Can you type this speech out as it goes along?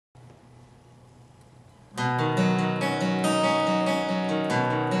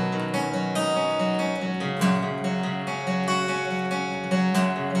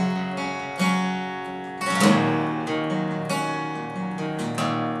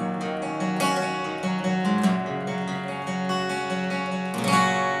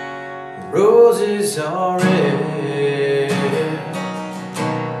Roses are red,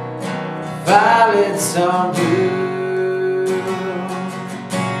 violets are blue.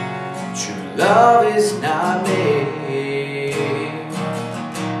 True love is not made,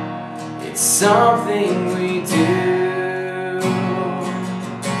 it's something we do.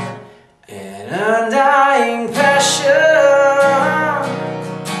 An undying passion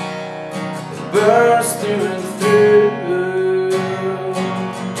that burns through and through.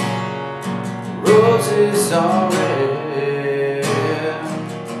 Roses are red,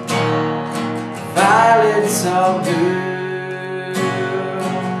 violets are blue.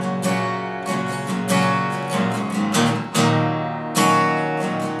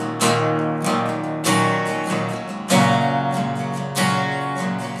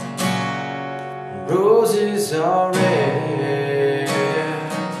 Roses are red,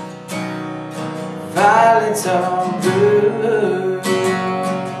 violets are blue.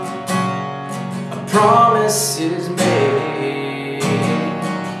 Promise is made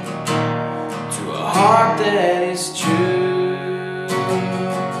to a heart that is true.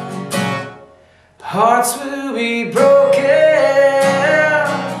 Hearts will be broken,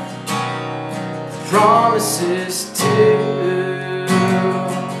 promises too.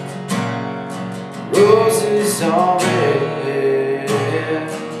 Roses are red,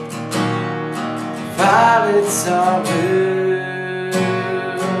 violets are blue.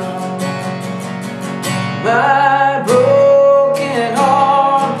 My broken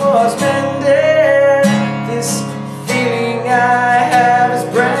heart was mended. This feeling I have is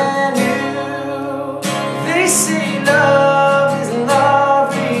brand new. They say love is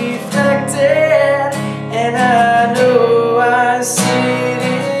love reflected, and I know I see it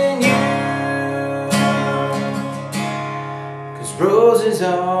in you. 'Cause roses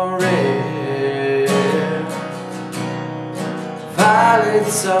are red,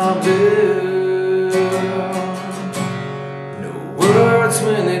 violets are blue. No words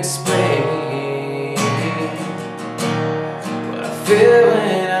will explain what I feel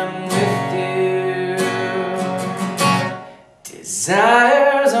when I'm with you.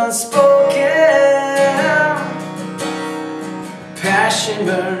 Desires unspoken, passion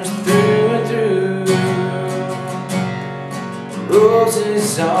burns through and through. Roses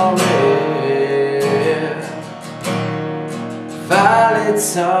are red,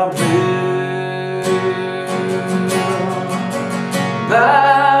 violets are blue.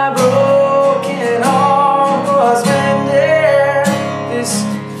 My broken heart was mended. This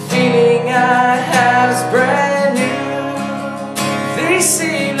feeling I have is brand new. They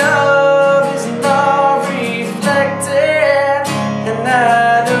say love is love reflected, and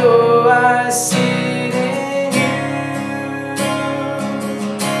I know I see it in you.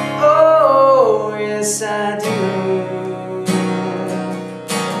 Oh, yes I do.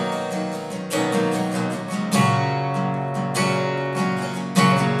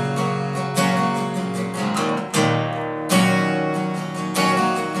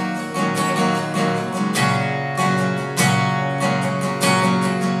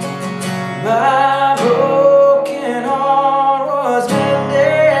 My broken heart was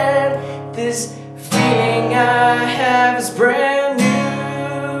mended. This feeling I have is brand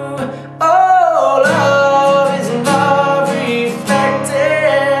new. Oh, love is love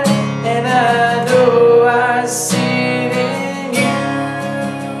reflected, and I know I see it in you.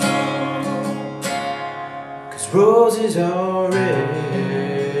 'Cause roses are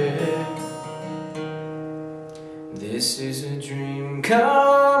red. This is a dream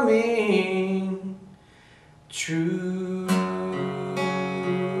coming true.